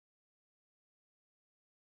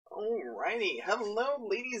Alrighty, hello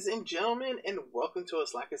ladies and gentlemen, and welcome to a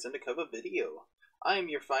Slackers Undercover video. I am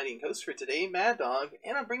your fighting host for today, Madog,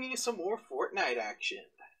 and I'm bringing you some more Fortnite action.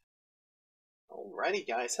 Alrighty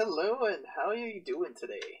guys, hello, and how are you doing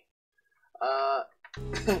today?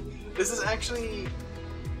 This is actually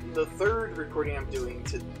the third recording I'm doing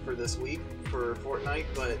for this week for Fortnite,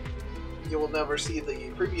 but you will never see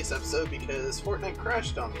the previous episode because Fortnite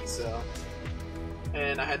crashed on me, so...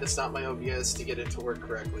 And I had to stop my OBS to get it to work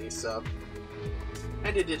correctly, so I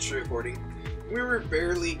had to ditch the recording. We were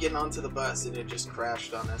barely getting onto the bus and it just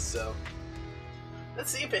crashed on us, so let's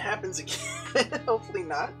see if it happens again. Hopefully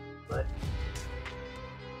not, but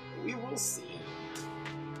we will see.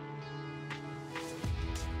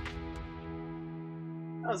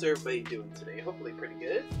 How's everybody doing today? Hopefully pretty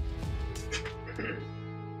good.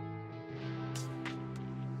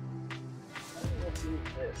 Let's do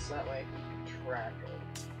this, that way I can keep track of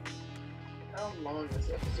how long this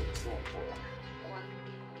episode is going for. Come on.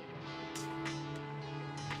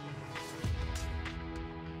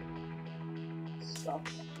 Stop.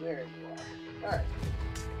 There you are. Alright.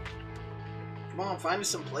 Come on, find me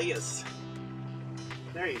some players.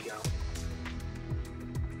 There you go.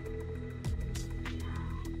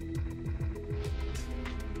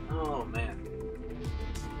 Oh man.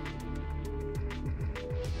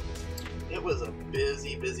 It was a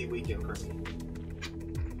busy weekend for me.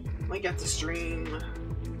 I got to stream. Did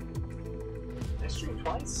I stream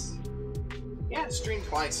twice? Yeah, I streamed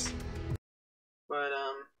twice. But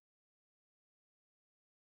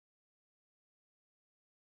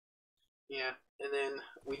yeah, and then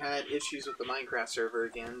we had issues with the Minecraft server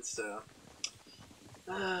again, so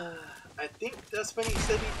I think that's when he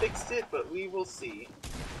said he fixed it, but we will see.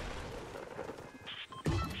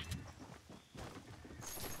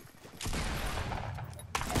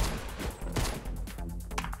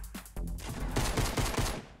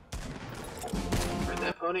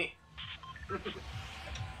 Pony.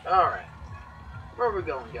 Alright. Where are we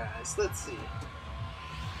going, guys? Let's see.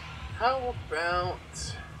 How about...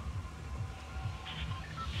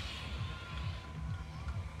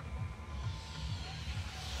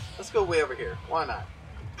 Let's go way over here. Why not?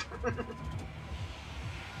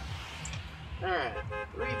 Alright.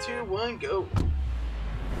 3, 2, 1, go.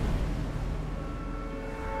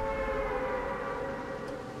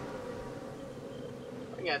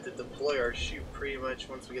 We're gonna have to deploy our chute pretty much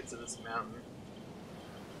once we get to this mountain.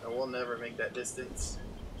 And we'll never make that distance.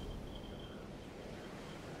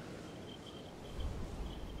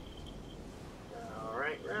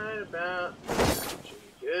 Alright, right about. Should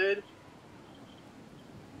be good.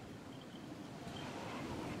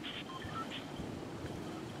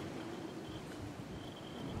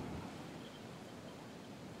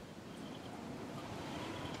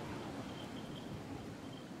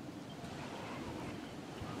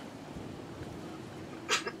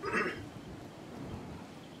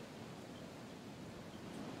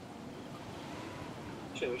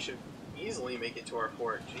 We should easily make it to our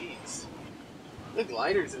fort. Jeez. The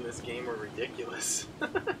gliders in this game are ridiculous.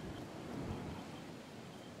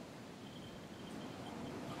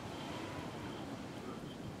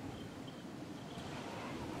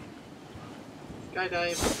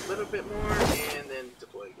 Skydive a little bit more and then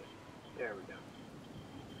deploy again. There we go.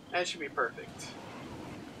 That should be perfect.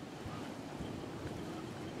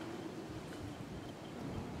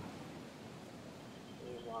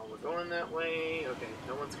 We're going that way. Okay,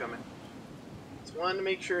 no one's coming. Just wanted to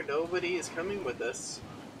make sure nobody is coming with us.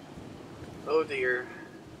 Oh dear.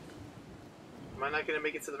 Am I not going to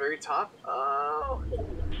make it to the very top? Oh!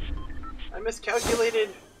 I miscalculated!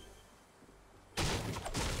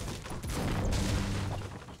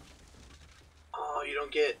 Oh, you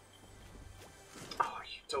don't get... Oh,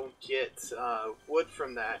 you don't get wood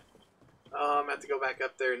from that. Oh, I'm going to have to go back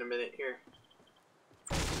up there in a minute here.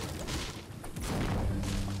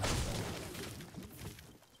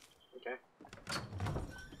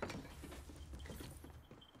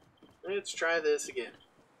 Let's try this again.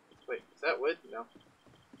 Wait, is that wood? No.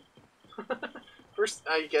 First,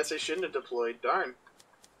 I guess I shouldn't have deployed. Darn.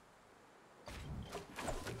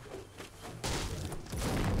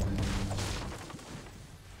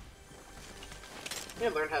 I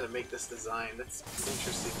gotta learn how to make this design. That's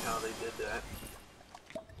interesting how they did that.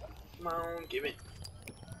 Come on, give it.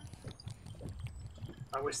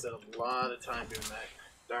 I wasted a lot of time doing that.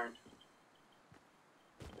 Darn.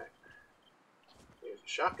 Here's a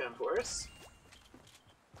shotgun for us.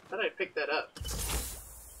 Thought I'd pick that up.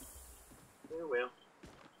 Oh well.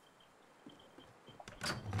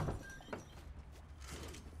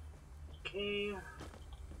 Okay.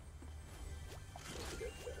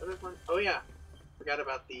 The other one. Oh yeah. Forgot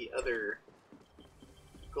about the other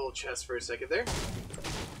gold chest for a second there.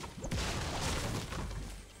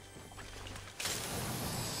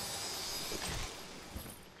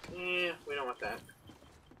 We don't want that.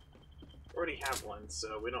 Already have one,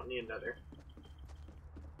 so we don't need another.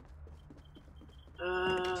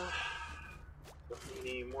 Don't need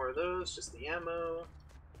any more of those, just the ammo.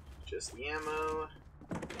 Just the ammo.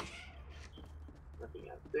 Nothing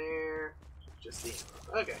out there. Just the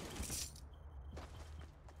ammo. Okay.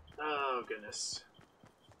 Oh, goodness.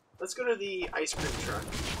 Let's go to the ice cream truck.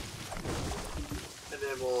 And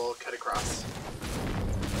then we'll cut across.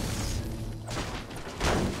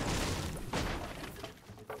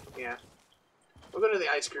 Yeah. We'll go to the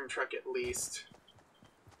ice cream truck at least.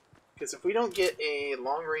 Because if we don't get a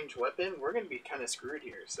long-range weapon, we're going to be kind of screwed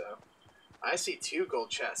here, so... I see 2 gold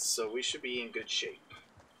chests, so we should be in good shape.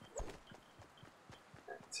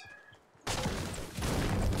 Right.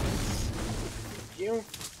 Thank you.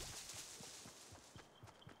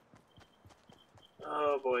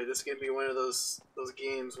 Oh boy, this is going to be one of those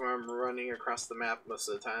games where I'm running across the map most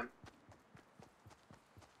of the time.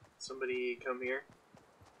 Somebody come here.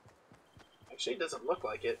 Actually, it doesn't look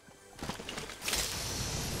like it.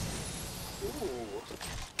 Ooh.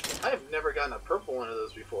 I have never gotten a purple one of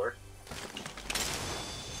those before.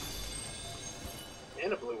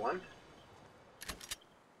 And a blue one.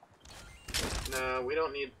 No, we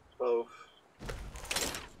don't need both.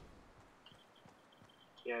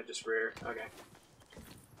 Yeah, just rare. Okay.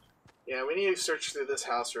 Yeah, we need to search through this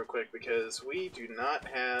house real quick because we do not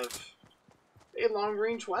have a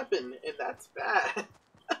long-range weapon, and that's bad.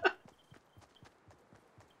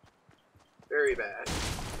 Very bad.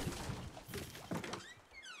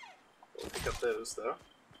 We'll pick up those, though.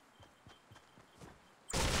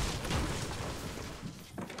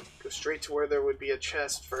 Go straight to where there would be a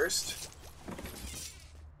chest first.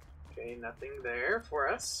 Okay, nothing there for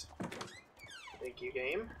us. Thank you,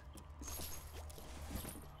 game.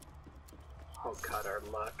 Oh god, our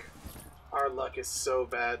luck. Our luck is so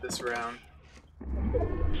bad this round.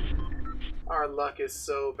 Our luck is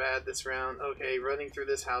so bad this round. Okay, running through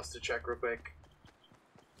this house to check real quick.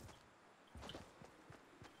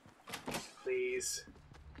 Please.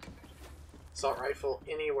 Assault rifle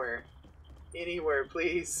anywhere. Anywhere,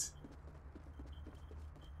 please.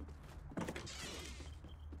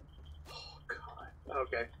 Oh god.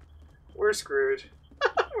 Okay. We're screwed.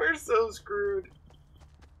 We're so screwed.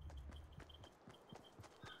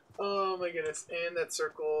 Oh my goodness. And that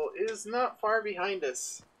circle is not far behind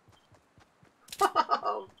us.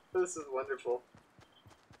 This is wonderful.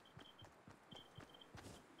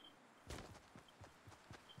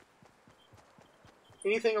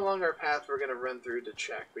 Anything along our path we're going to run through to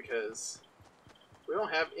check because we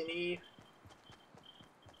don't have any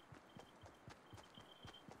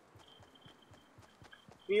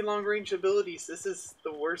long-range abilities. This is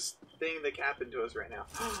the worst thing that can happen to us right now.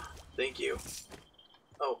 Thank you.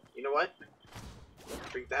 Oh, you know what?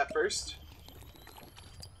 Drink that first.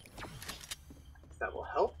 That will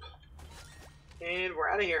help. And we're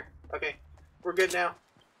out of here. Okay, we're good now.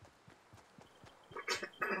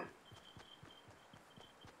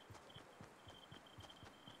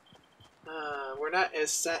 We're not as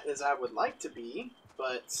set as I would like to be,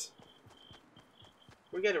 but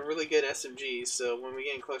we got a really good SMG, so when we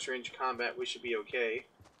get in close range combat, we should be okay.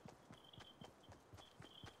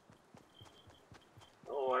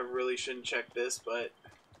 Oh, I really shouldn't check this, but...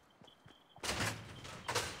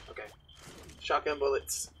 Okay. Shotgun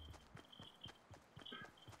bullets.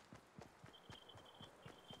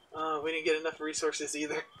 We didn't get enough resources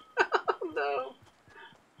either. No.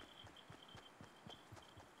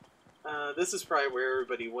 This is probably where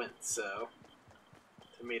everybody went, so...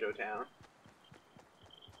 Tomato Town.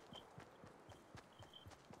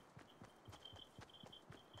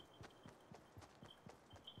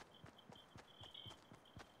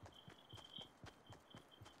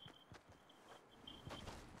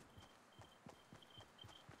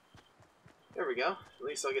 There we go. At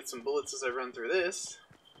least I'll get some bullets as I run through this.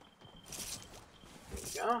 There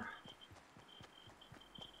we go.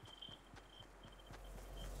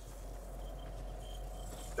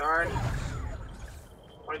 Darn.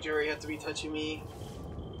 Why did you already have to be touching me?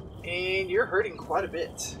 And you're hurting quite a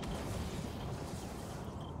bit.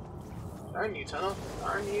 Darn you, Tunnel.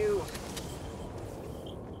 Darn you.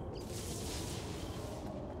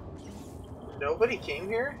 Nobody came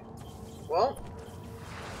here? Well,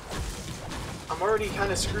 I'm already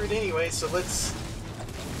kind of screwed anyway, so let's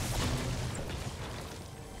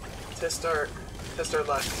test our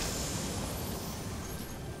luck.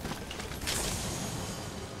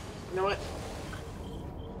 You know what?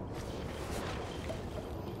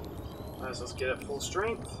 Might as well get at full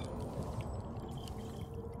strength.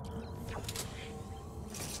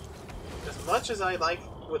 As much as I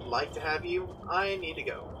would like to have you, I need to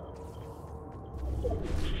go.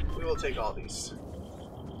 We will take all these.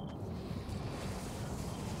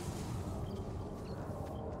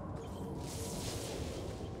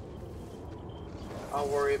 I'll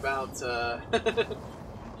worry about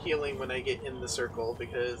healing when I get in the circle,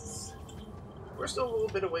 because we're still a little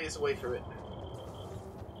bit of ways away from it.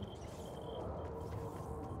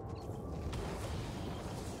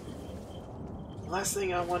 Last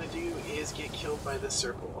thing I want to do is get killed by this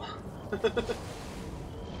circle.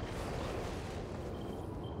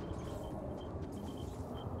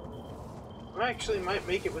 I actually might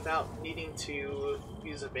make it without needing to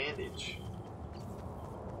use a bandage.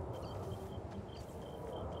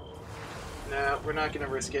 Nah, we're not gonna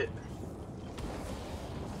risk it.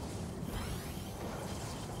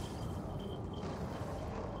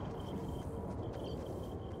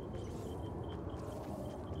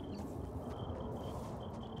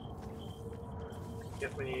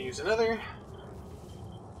 Yep, we need to use another.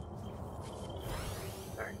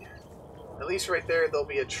 Alright. At least right there, there'll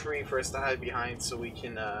be a tree for us to hide behind so we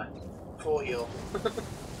can full heal.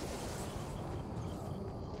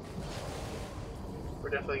 We're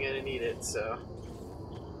definitely going to need it, so...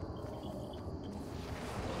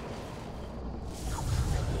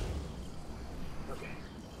 Okay.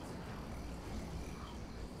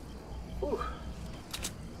 Ooh.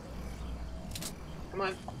 Come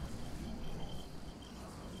on.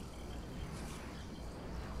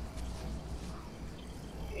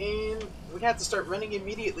 And we have to start running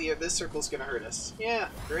immediately or this circle's gonna hurt us. Yeah,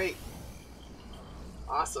 great.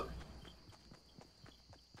 Awesome.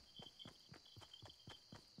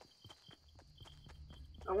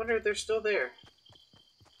 I wonder if they're still there.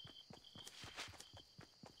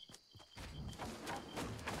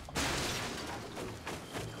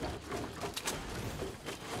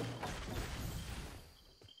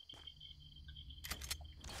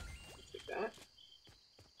 Take that.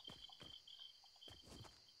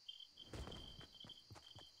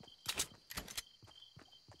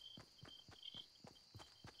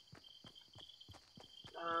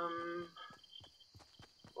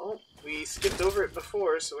 Well, we skipped over it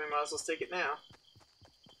before, so we might as well take it now.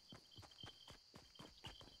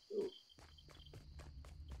 Ooh.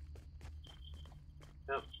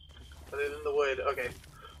 Nope. Other than the wood. Okay.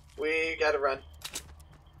 We gotta run.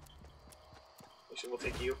 Actually, we'll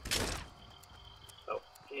take you. Oh,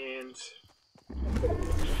 and...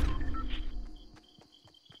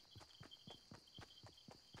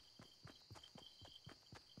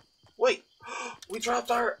 Wait! We dropped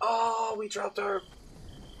our... Oh, we dropped our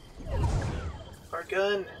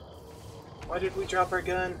gun. Why did we drop our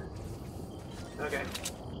gun? Okay.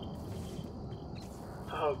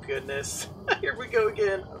 Oh, goodness. Here we go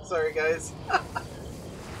again. I'm sorry, guys.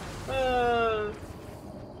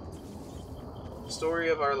 Story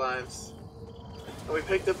of our lives. And we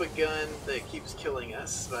picked up a gun that keeps killing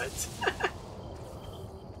us, but...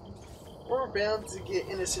 we're bound to get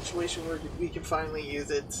in a situation where we can finally use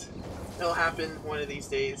it. It'll happen one of these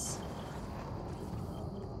days.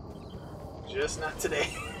 Just not today.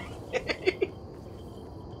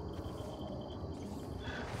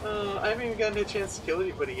 I haven't even gotten a chance to kill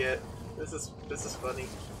anybody yet. This is funny.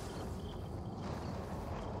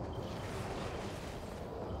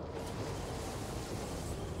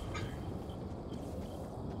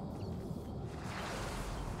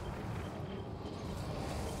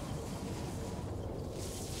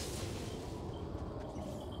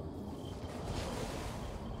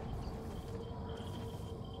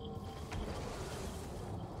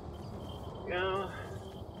 Go.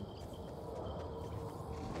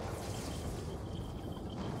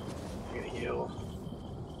 I'm gonna heal.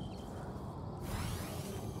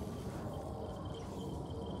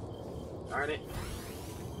 Darn it.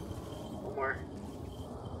 One more.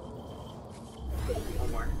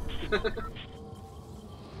 One more.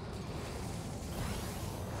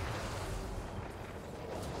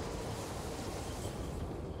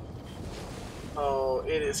 Oh,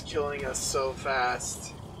 it is killing us so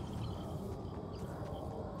fast.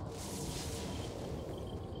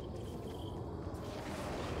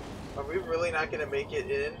 Are we really not gonna make it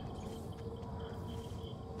in?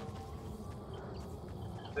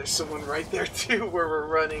 There's someone right there too where we're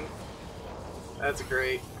running. That's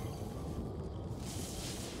great.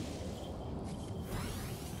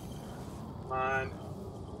 Come on.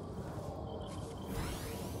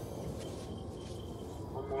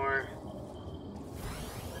 One more.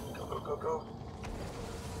 Go, go, go, go.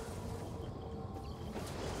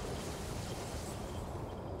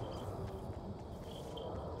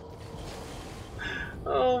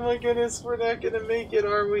 Oh my goodness, we're not gonna make it,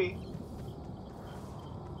 are we?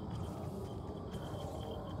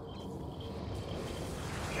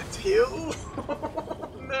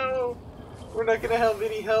 No! We're not gonna have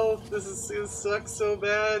any health. This sucks so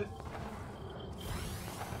bad.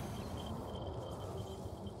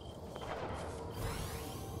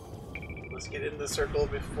 Let's get in the circle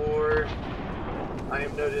before I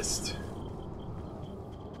am noticed.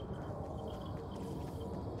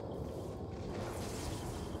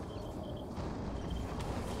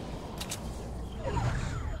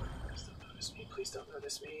 Please don't notice me. Please don't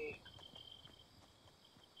notice me.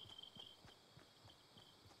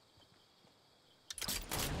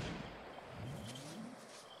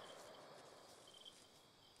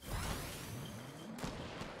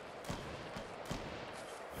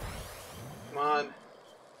 Come on.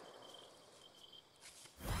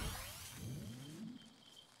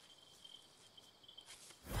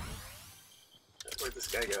 Where'd this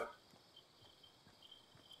guy go?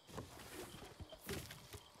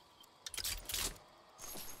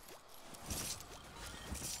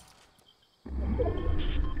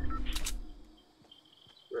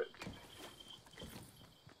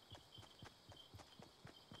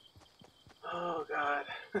 Oh god.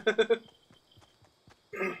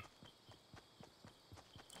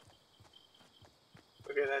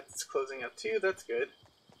 Okay, that's closing up too, that's good.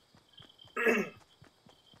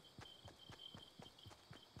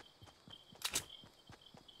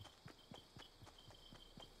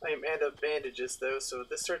 I am out of bandages though, so if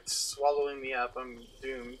this starts swallowing me up, I'm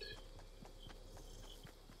doomed.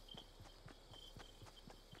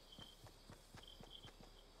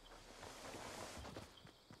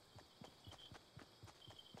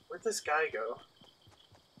 Where'd this guy go?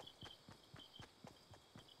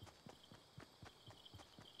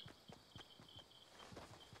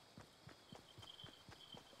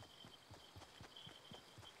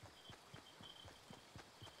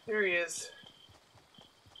 There he is.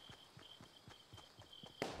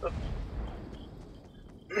 Oh.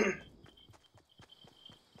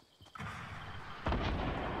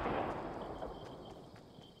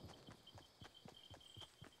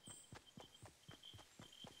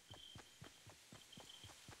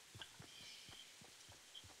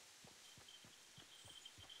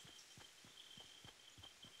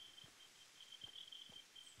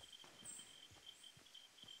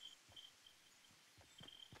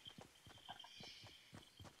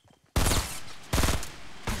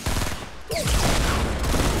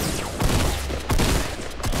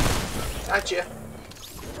 Gotcha.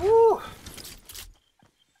 Woo!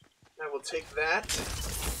 I will take that.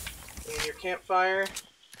 And your campfire.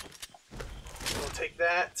 We'll take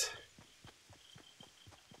that.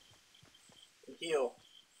 And heal.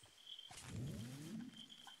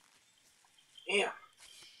 Damn.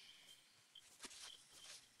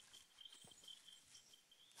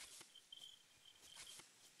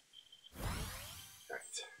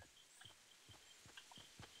 Alright.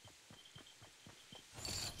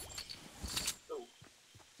 Oh.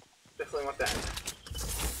 Definitely want that.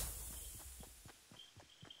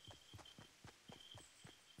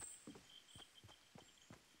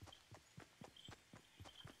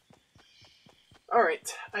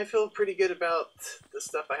 Alright, I feel pretty good about the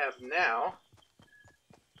stuff I have now.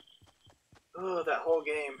 Oh, that whole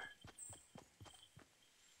game.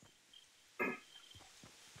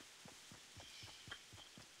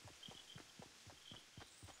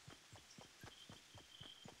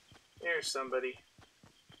 There's somebody.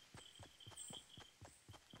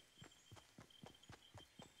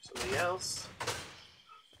 Somebody else.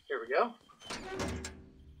 Here we go.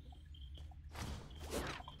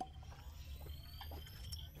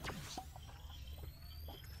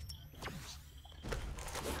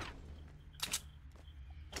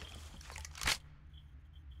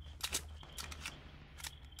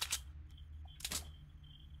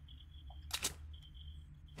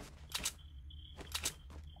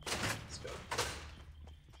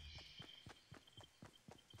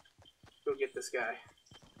 Go get this guy.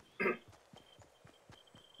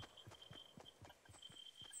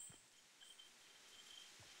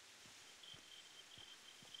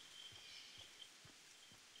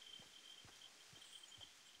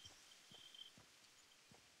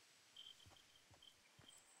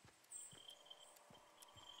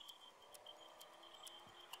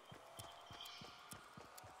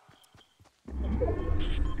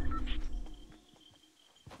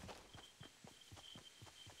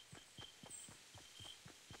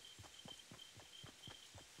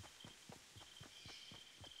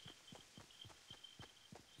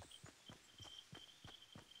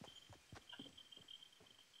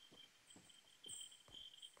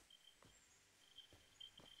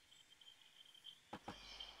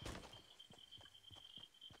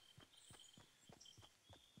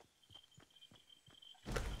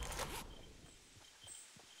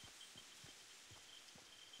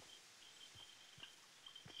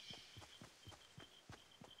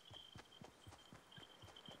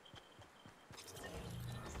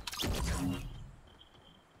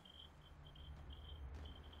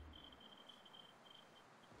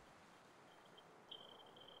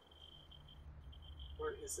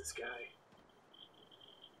 Where is this guy?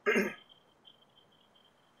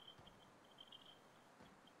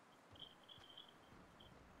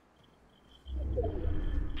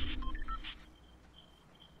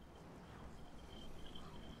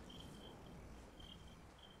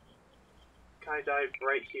 Guy died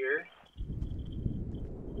right here.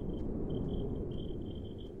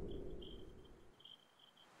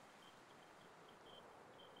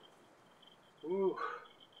 Ooh.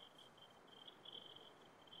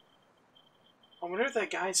 I wonder if that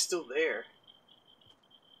guy's still there.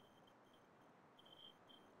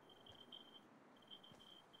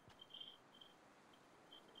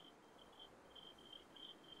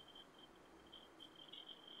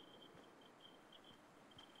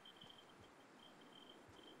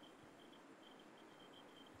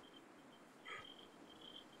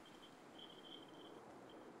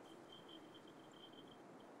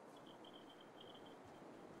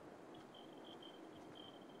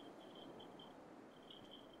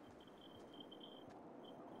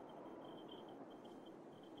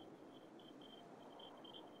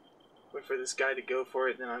 Wait for this guy to go for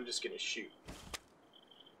it, then I'm just gonna shoot.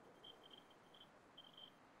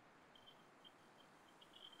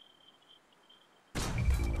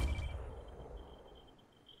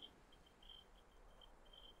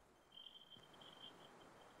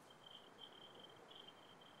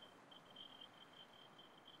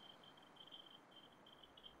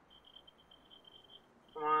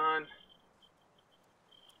 Come on.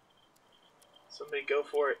 Somebody go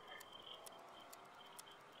for it.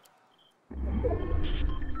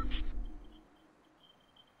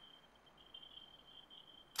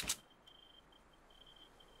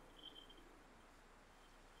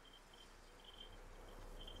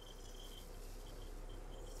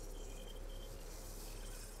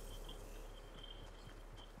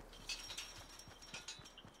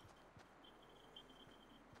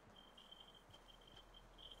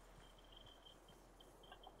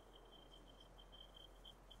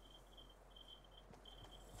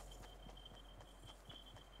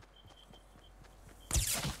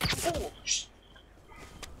 Oh,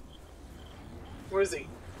 where is he?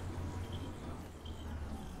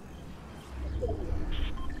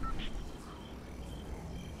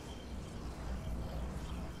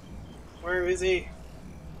 Where is he?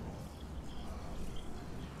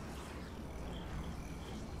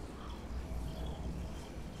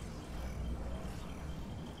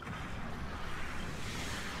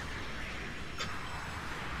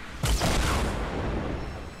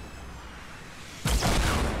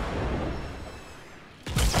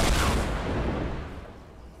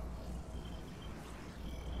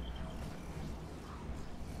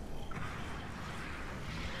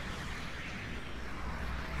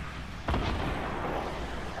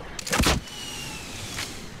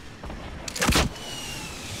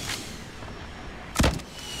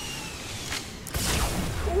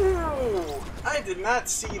 I did not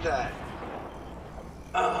see that.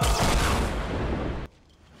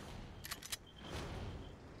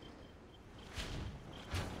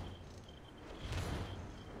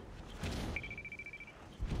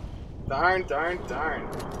 Darn, darn, darn.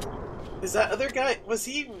 Is that other guy, was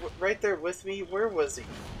he right there with me? Where was he?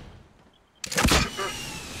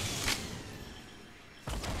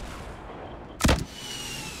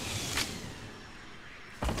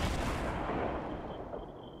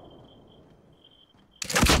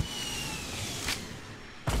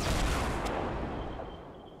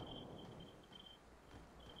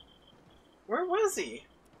 Where was he?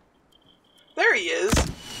 There he is!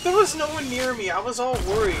 There was no one near me, I was all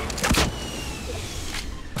worried.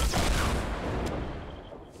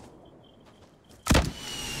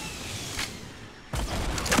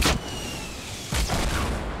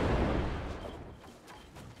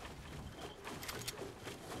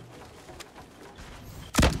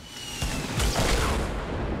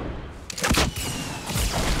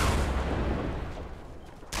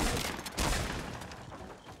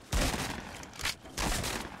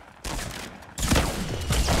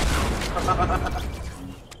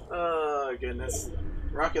 Oh, goodness.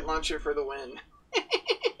 Rocket launcher for the win.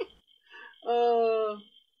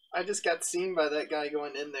 I just got seen by that guy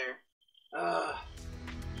going in there.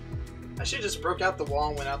 I should just broke out the wall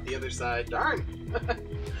and went out the other side. Darn!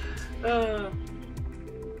 I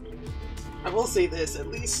will say this, at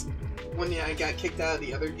least when I got kicked out of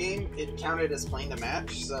the other game, it counted as playing the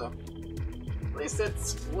match, so at least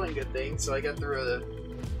that's one good thing. So I got through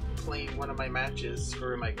playing one of my matches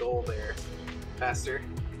for my goal there faster.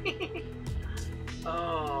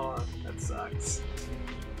 Oh, that sucks.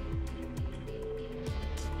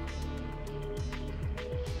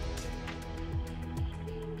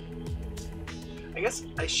 I I guess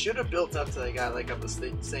I should have built up to that guy like I was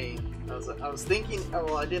saying. I was thinking, oh,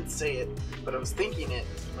 well, I didn't say it, but I was thinking it.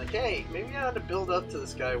 Like, hey, maybe I ought to build up to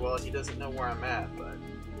this guy while he doesn't know where I'm at, but...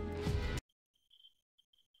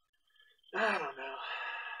 I don't know.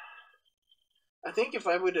 I think if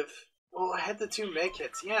I would have... Well, I had the 2 med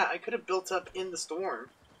kits. Yeah, I could have built up in the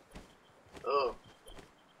storm. Oh.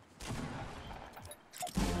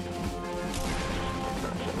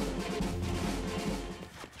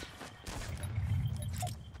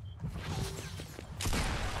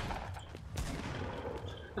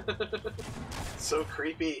 So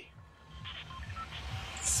creepy.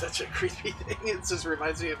 Such a creepy thing. It just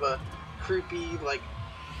reminds me of a creepy,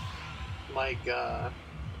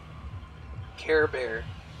 Care Bear,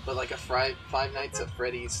 but like a Five Nights at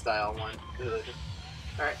Freddy's style one. Ugh.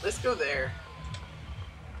 Alright, let's go there.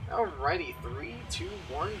 Alrighty, 3, 2,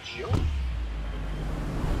 1, jump.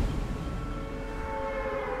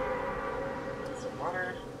 Some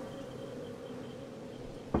water.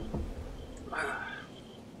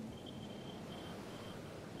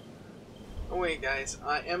 Oh wait, guys,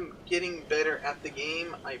 I am getting better at the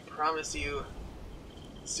game. I promise you,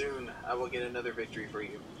 soon I will get another victory for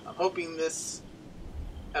you. I'm hoping this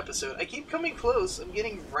episode... I keep coming close. I'm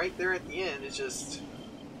getting right there at the end. It's just...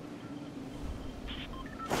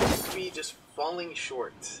 me just falling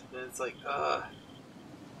short. And it's like,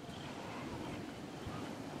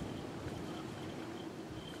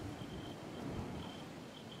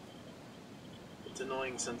 it's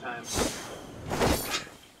annoying sometimes.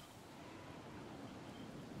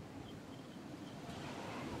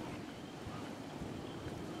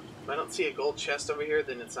 If I don't see a gold chest over here,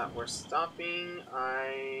 then it's not worth stopping.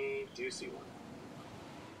 I do see one.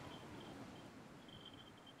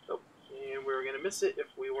 Oh, and we were going to miss it if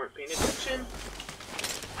we weren't paying attention.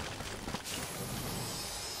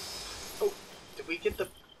 Oh, did we get the...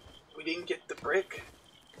 We didn't get the brick.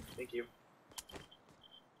 Thank you.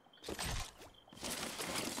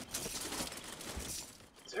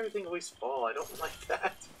 Does everything always fall? I don't like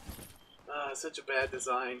that. Such a bad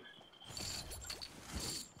design.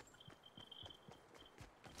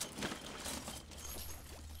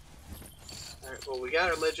 Alright, well, we got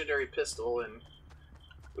our legendary pistol, and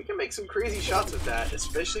we can make some crazy shots with that,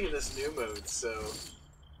 especially in this new mode, so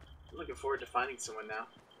I'm looking forward to finding someone now.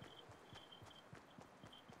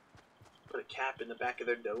 Put a cap in the back of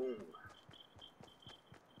their dome.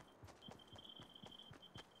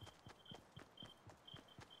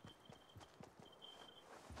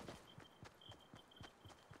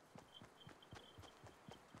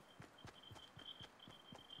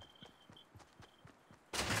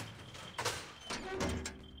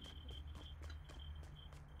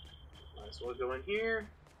 So we'll go in here,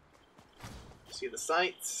 see the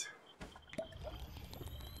sights.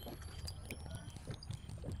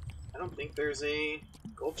 I don't think there's a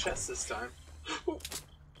gold chest this time.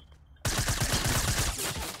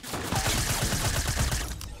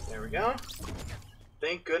 There we go.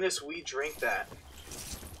 Thank goodness we drank that.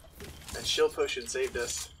 That shield potion saved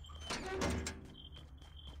us.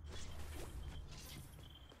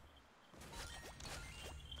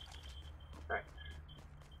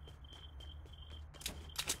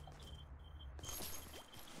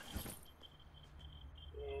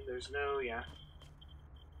 There's no,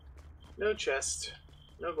 no chest,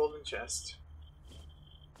 no golden chest.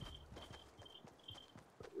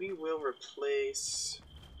 But we will replace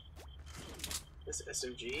this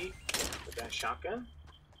SMG with that shotgun.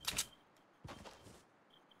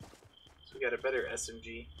 So we got a better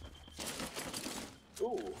SMG.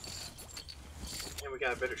 Ooh, and we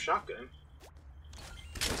got a better shotgun.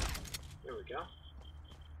 There we go.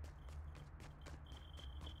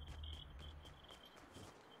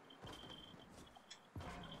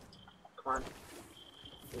 Come on.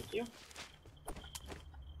 Thank you.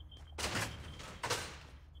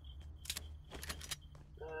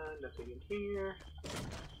 Nothing in here.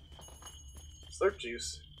 Slurp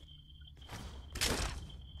juice.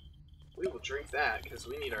 We will drink that because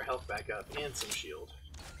we need our health back up and some shield.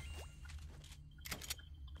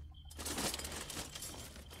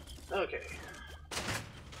 Okay.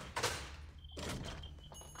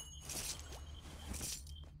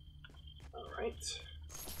 Alright.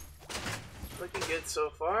 Looking good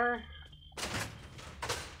so far.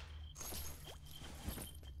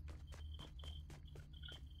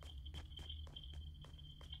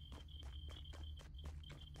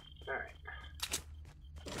 Alright.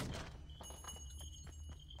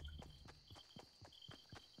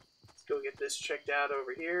 Let's go get this checked out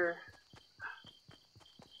over here.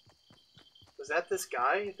 Was that this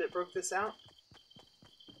guy that broke this out?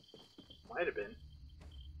 Might have been.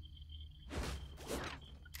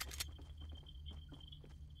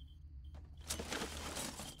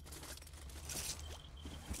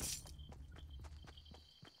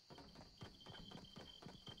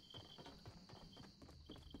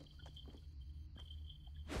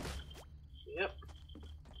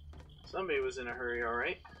 Somebody was in a hurry,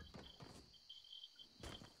 alright.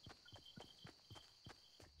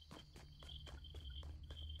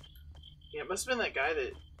 Yeah, it must have been that guy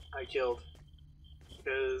that I killed.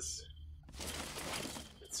 Because I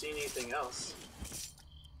didn't see anything else.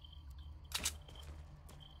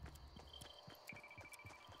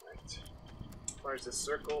 Right. As far as the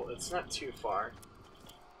circle, it's not too far.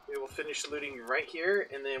 We will finish looting right here,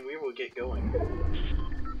 and then we will get going.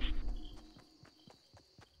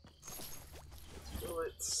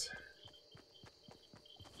 Bullets.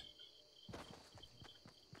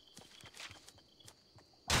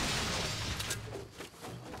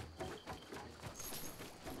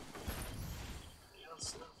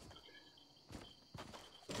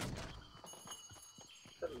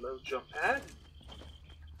 Hello, jump pad.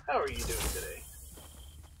 How are you doing today?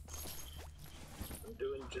 I'm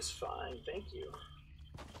doing just fine, thank you.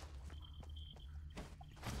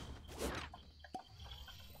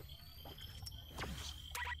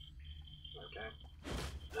 Okay.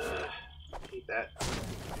 Hate that.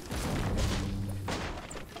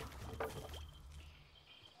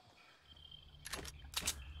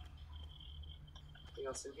 Anything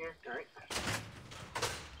else in here? Alright.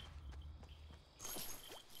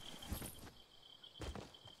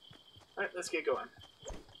 Alright, let's get going.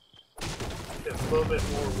 Get a little bit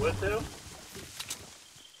more wood though.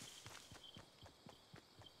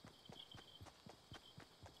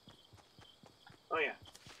 Oh yeah.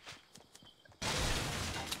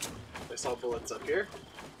 I saw bullets up here.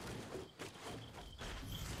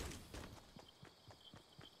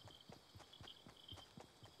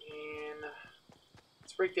 And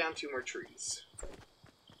let's break down 2 more trees.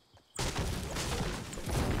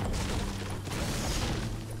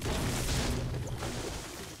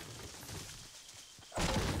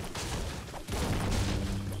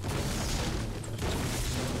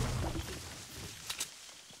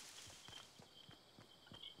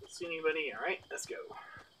 See anybody? Alright, let's go.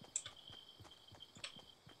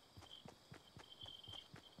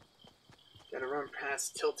 Gotta run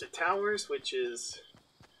past tilted towers, which is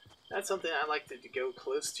not something I like to go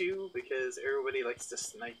close to because everybody likes to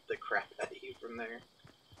snipe the crap out of you from there.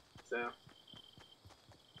 So,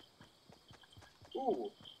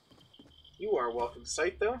 ooh, you are a welcome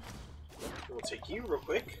sight though. We'll take you real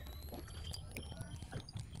quick.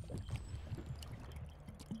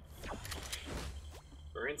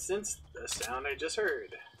 For instance, the sound I just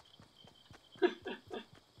heard.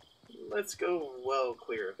 Let's go well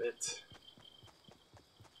clear of it.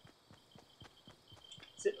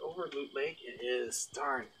 Is it over Loot Lake? It is.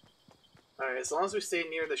 Darn. Alright, as long as we stay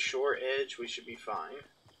near the shore edge, we should be fine.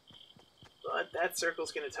 But that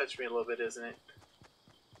circle's going to touch me a little bit, isn't it?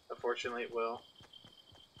 Unfortunately, it will.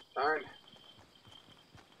 Darn.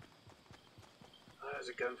 Oh, there's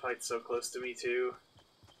a gunfight so close to me, too.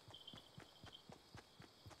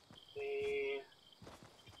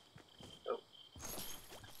 Oh.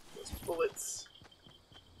 Those bullets.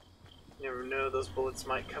 Never know, those bullets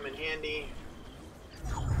might come in handy.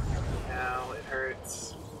 Ow, it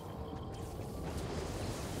hurts.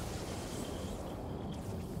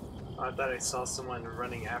 Oh, I thought I saw someone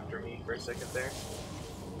running after me for a second there.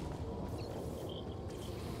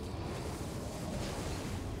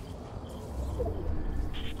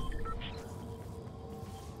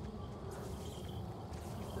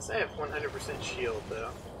 I have 100% shield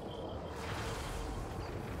though.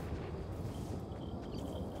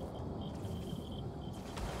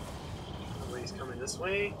 Nobody's coming this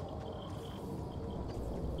way.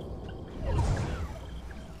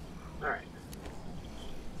 Alright.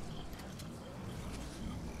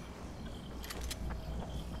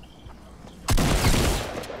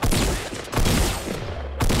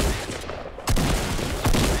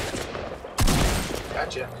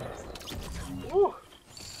 Gotcha. Woo!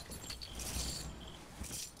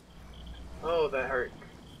 Oh, that hurt.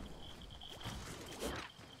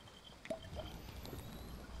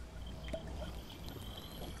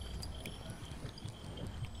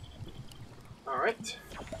 Alright.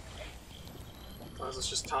 Let's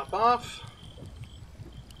just top off.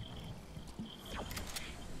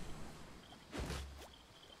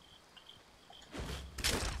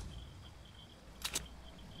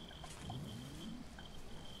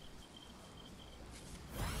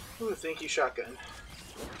 Ooh, thank you, shotgun.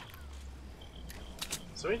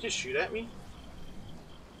 Somebody just shoot at me?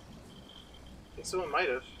 I think someone might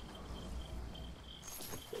have.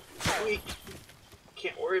 Weak.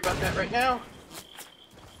 Can't worry about that right now.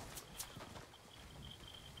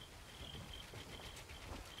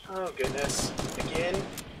 Oh goodness. Again.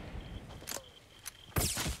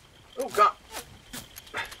 Oh god.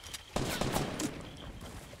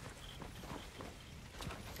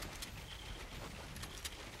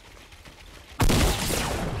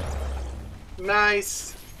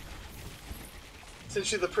 Nice!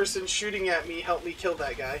 Essentially, the person shooting at me helped me kill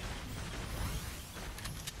that guy.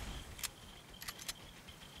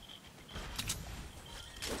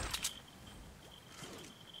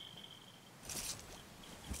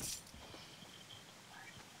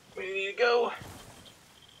 We need to go.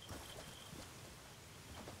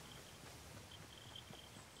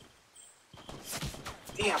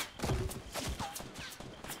 Damn.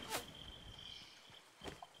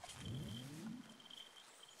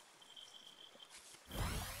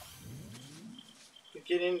 We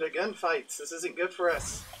get into gunfights. This isn't good for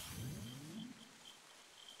us.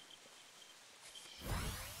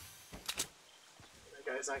 That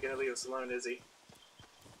guy's not gonna leave us alone, is he?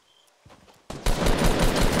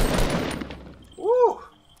 Woo!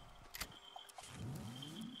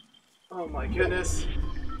 Oh my goodness.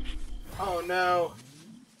 Oh no.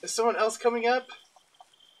 Is someone else coming up?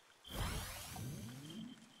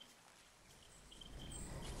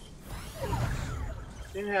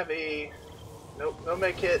 Didn't have a... Nope, no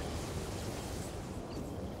med kit.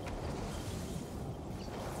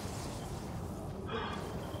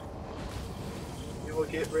 We will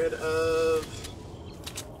get rid of...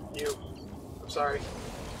 you. I'm sorry.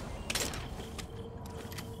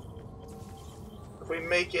 If we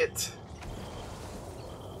make it,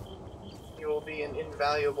 you will be an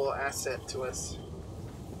invaluable asset to us.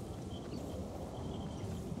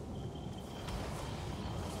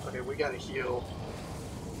 Okay, we gotta heal.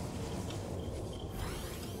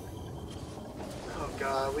 Oh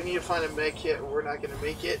god, we need to find a med kit or we're not gonna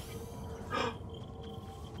make it.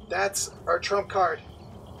 That's our trump card.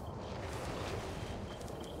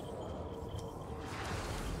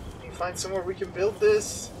 Can you find somewhere we can build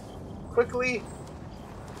this quickly?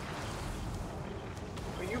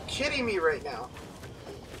 Are you kidding me right now?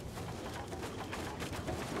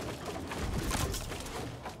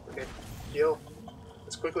 Okay, heal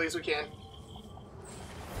as quickly as we can.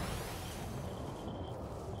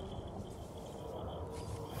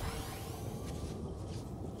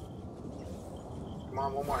 Come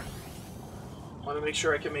on, one more. I want to make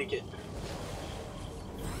sure I can make it.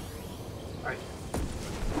 Alright.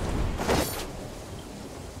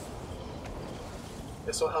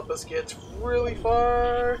 This will help us get really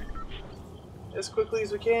far as quickly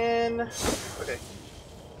as we can. Okay.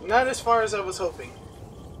 Not as far as I was hoping.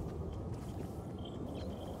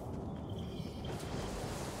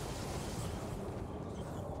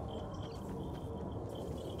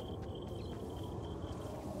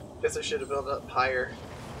 Guess I should have built up higher.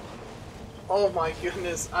 Oh my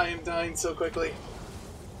goodness, I am dying so quickly.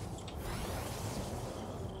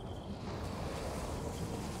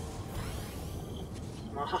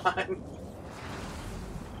 Come on.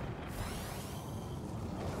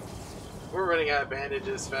 We're running out of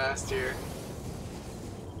bandages fast here.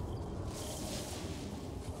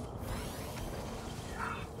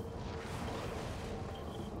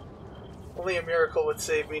 Only a miracle would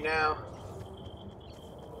save me now.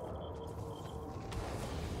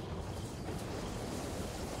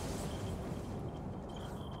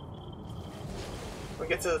 We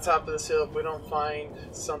get to the top of this hill, if we don't find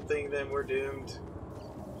something, then we're doomed.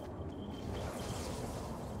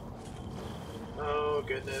 Oh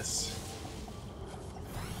goodness.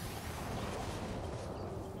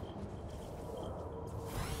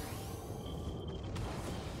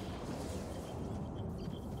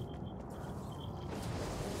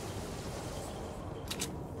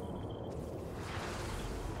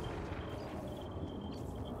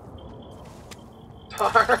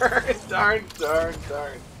 Darn.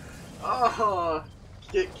 Oh,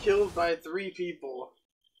 get killed by 3 people.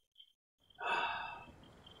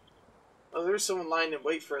 Oh, there's someone lying in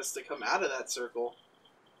wait for us to come out of that circle.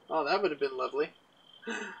 Oh, that would have been lovely.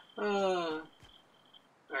 Alright.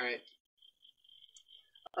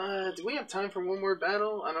 Do we have time for one more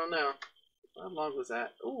battle? I don't know. How long was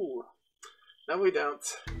that? Ooh. No, we don't.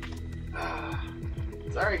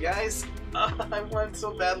 Sorry, guys. I want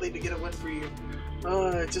so badly to get a win for you.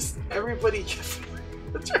 Just everybody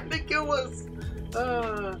trying to kill us.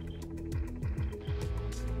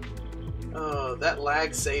 Oh, that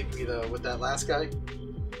lag saved me though with that last guy.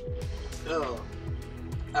 Oh,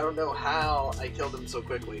 I don't know how I killed him so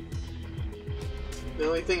quickly. The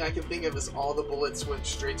only thing I can think of is all the bullets went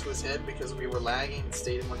straight to his head because we were lagging and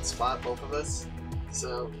stayed in one spot, both of us.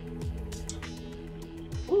 So,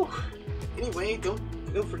 whew. Anyway, don't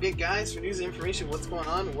forget, guys, for news and information what's going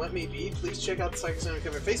on and what may be, please check out the Cycle Center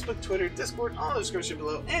cover Facebook, Twitter, Discord, all in the description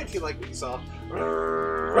below. And if you like what you saw,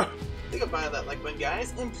 think about that like button,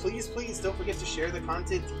 guys. And please don't forget to share the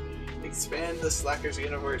content, expand the Slackers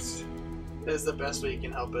universe. That is the best way you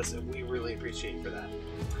can help us, and we really appreciate for that.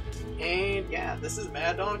 And yeah, this is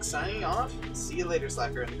Madog signing off. See you later,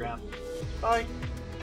 Slacker Underground. Bye!